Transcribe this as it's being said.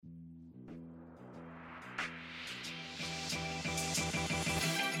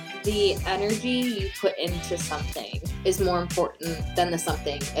The energy you put into something is more important than the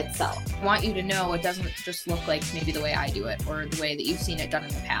something itself. I want you to know it doesn't just look like maybe the way I do it or the way that you've seen it done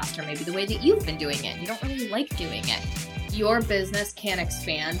in the past or maybe the way that you've been doing it. You don't really like doing it. Your business can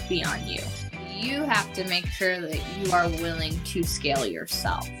expand beyond you. You have to make sure that you are willing to scale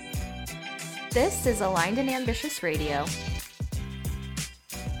yourself. This is Aligned and Ambitious Radio.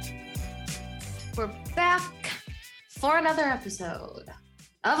 We're back for another episode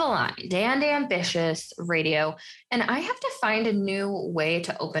of Aligned and Ambitious Radio. And I have to find a new way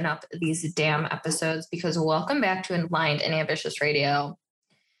to open up these damn episodes because welcome back to Aligned and Ambitious Radio.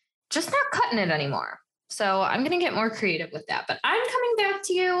 Just not cutting it anymore. So I'm going to get more creative with that. But I'm coming back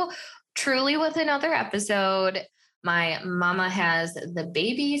to you truly with another episode. My mama has the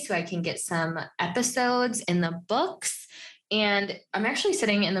baby, so I can get some episodes in the books. And I'm actually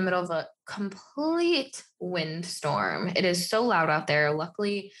sitting in the middle of a complete windstorm. It is so loud out there.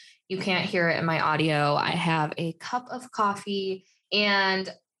 Luckily, you can't hear it in my audio. I have a cup of coffee, and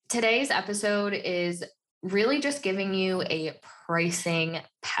today's episode is really just giving you a pricing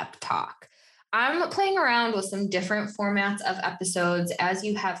pep talk. I'm playing around with some different formats of episodes. As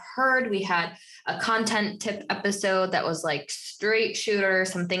you have heard, we had a content tip episode that was like straight shooter,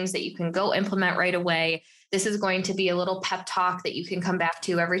 some things that you can go implement right away. This is going to be a little pep talk that you can come back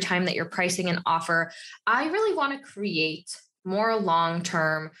to every time that you're pricing an offer. I really want to create more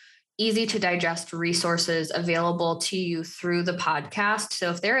long-term, easy to digest resources available to you through the podcast. So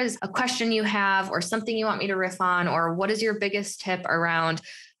if there is a question you have or something you want me to riff on, or what is your biggest tip around,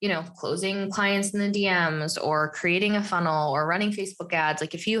 closing clients in the DMs or creating a funnel or running Facebook ads,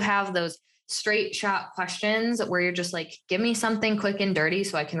 like if you have those straight shot questions where you're just like, give me something quick and dirty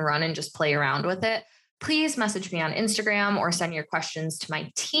so I can run and just play around with it, please message me on Instagram or send your questions to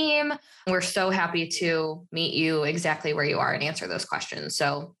my team. We're so happy to meet you exactly where you are and answer those questions.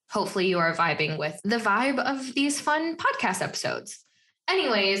 So hopefully you are vibing with the vibe of these fun podcast episodes.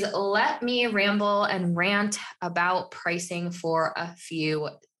 Anyways, let me ramble and rant about pricing for a few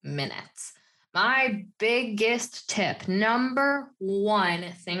minutes. My biggest tip, number one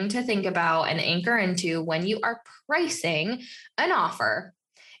thing to think about and anchor into when you are pricing an offer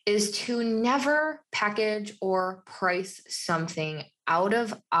is to never package or price something out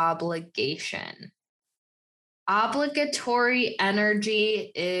of obligation. Obligatory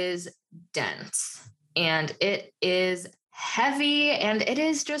energy is dense and it is heavy, and it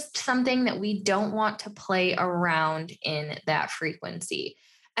is just something that we don't want to play around in that frequency.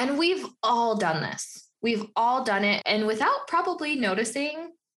 And we've all done this. We've all done it, and without probably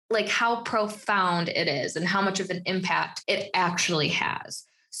noticing like how profound it is and how much of an impact it actually has.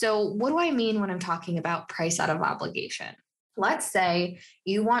 So what do I mean when I'm talking about price out of obligation? Let's say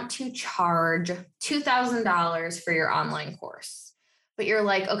you want to charge $2,000 for your online course, but you're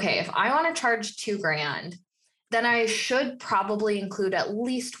like, okay, if I want to charge $2,000, then I should probably include at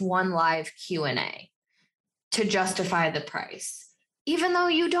least one live Q&A to justify the price. Even though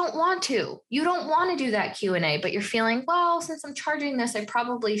you don't want to do that Q&A, but you're feeling, well, since I'm charging this, I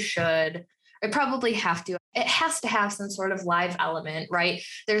probably should. I probably have to. It has to have some sort of live element, right?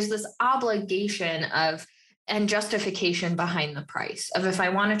 There's this obligation of and justification behind the price of if I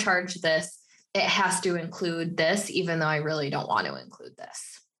want to charge this, it has to include this, even though I really don't want to include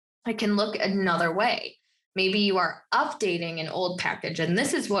this. I can look another way. Maybe you are updating an old package. And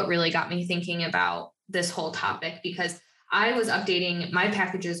this is what really got me thinking about this whole topic, because I was updating my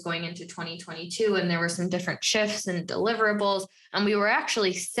packages going into 2022, and there were some different shifts and deliverables, and we were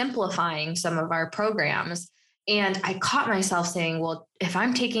actually simplifying some of our programs. And I caught myself saying, well, if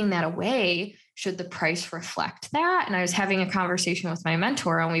I'm taking that away, should the price reflect that? And I was having a conversation with my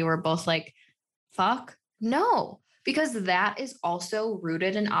mentor, and we were both like, fuck no, because that is also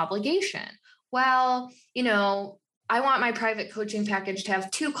rooted in obligation. Well, I want my private coaching package to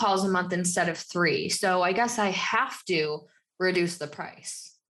have 2 calls a month instead of 3. So I guess I have to reduce the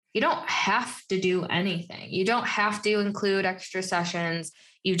price. You don't have to do anything. You don't have to include extra sessions.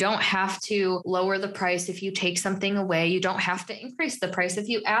 You don't have to lower the price if you take something away. You don't have to increase the price if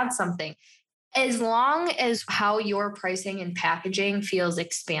you add something. As long as how your pricing and packaging feels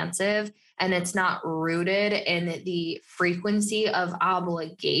expansive and it's not rooted in the frequency of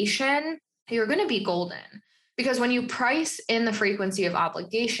obligation, you're going to be golden. Because when you price in the frequency of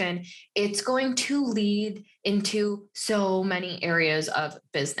obligation, it's going to lead into so many areas of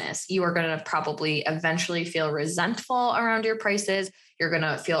business. You are going to probably eventually feel resentful around your prices. You're going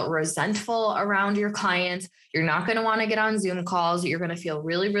to feel resentful around your clients. You're not going to want to get on Zoom calls. You're going to feel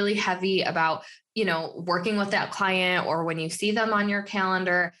really, really heavy about, working with that client or when you see them on your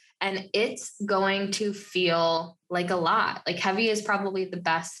calendar. And it's going to feel like a lot. Like heavy is probably the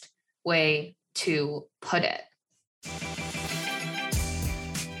best way to put it.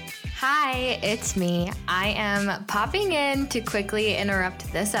 Hi, it's me. I am popping in to quickly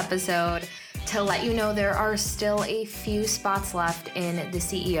interrupt this episode to let you know there are still a few spots left in the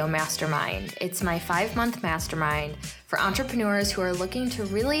CEO Mastermind. It's my 5-month mastermind for entrepreneurs who are looking to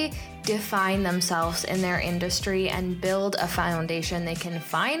really define themselves in their industry and build a foundation they can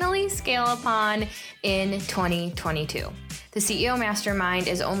finally scale upon in 2022. The CEO Mastermind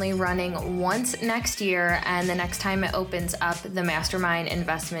is only running once next year, and the next time it opens up, the mastermind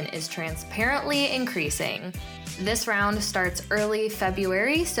investment is transparently increasing. This round starts early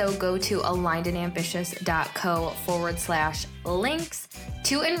February, so go to alignedandambitious.co/links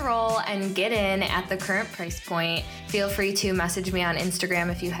to enroll and get in at the current price point. Feel free to message me on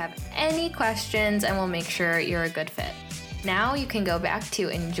Instagram if you have any questions, and we'll make sure you're a good fit. Now you can go back to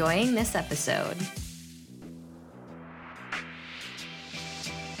enjoying this episode.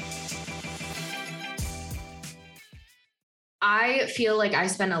 I feel like I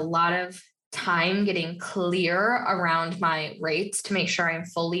spend a lot of time getting clear around my rates to make sure I'm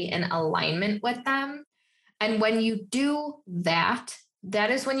fully in alignment with them. And when you do that,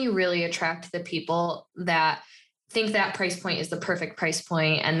 that is when you really attract the people that think that price point is the perfect price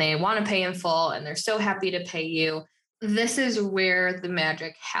point and they want to pay in full and they're so happy to pay you. This is where the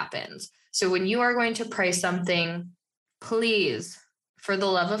magic happens. So when you are going to price something, please, for the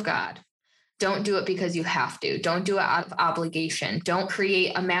love of God, don't do it because you have to. Don't do it out of obligation. Don't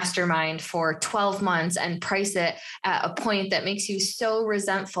create a mastermind for 12 months and price it at a point that makes you so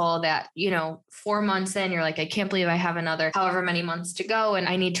resentful that, 4 months in, you're like, I can't believe I have another however many months to go and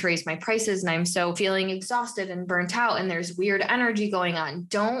I need to raise my prices and I'm so feeling exhausted and burnt out and there's weird energy going on.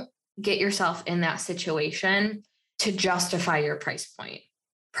 Don't get yourself in that situation to justify your price point.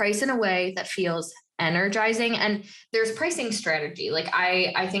 Price in a way that feels energizing. And there's pricing strategy. Like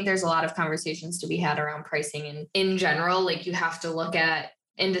I think there's a lot of conversations to be had around pricing and in general, like you have to look at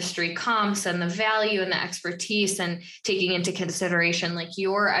industry comps and the value and the expertise and taking into consideration like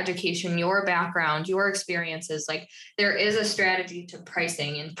your education, your background, your experiences. Like there is a strategy to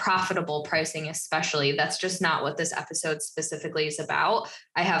pricing and profitable pricing, especially. That's just not what this episode specifically is about.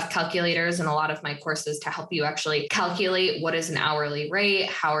 I have calculators in a lot of my courses to help you actually calculate what is an hourly rate.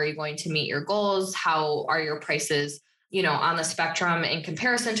 How are you going to meet your goals? How are your prices, on the spectrum in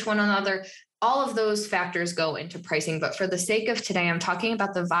comparison to one another? All of those factors go into pricing. But for the sake of today, I'm talking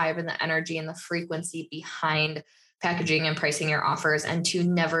about the vibe and the energy and the frequency behind packaging and pricing your offers and to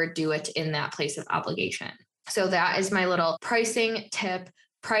never do it in that place of obligation. So that is my little pricing tip.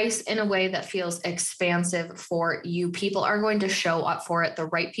 Price in a way that feels expansive for you. People are going to show up for it. The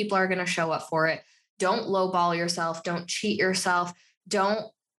right people are going to show up for it. Don't lowball yourself. Don't cheat yourself. Don't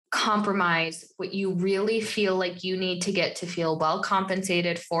compromise what you really feel like you need to get to feel well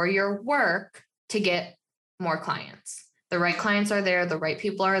compensated for your work to get more clients. The right clients are there. The right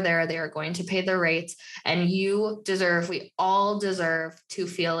people are there. They are going to pay their rates and we all deserve to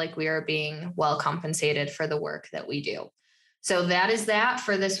feel like we are being well compensated for the work that we do. So that is that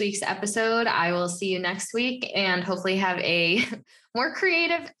for this week's episode. I will see you next week and hopefully have a more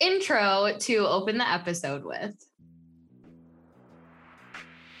creative intro to open the episode with.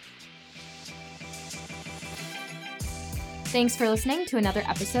 Thanks for listening to another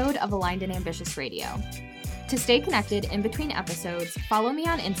episode of Aligned and Ambitious Radio. To stay connected in between episodes, follow me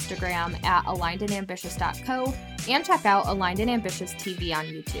on Instagram at alignedandambitious.co and check out Aligned and Ambitious TV on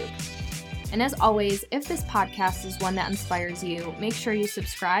YouTube. And as always, if this podcast is one that inspires you, make sure you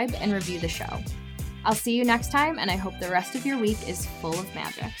subscribe and review the show. I'll see you next time, and I hope the rest of your week is full of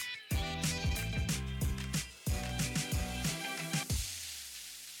magic.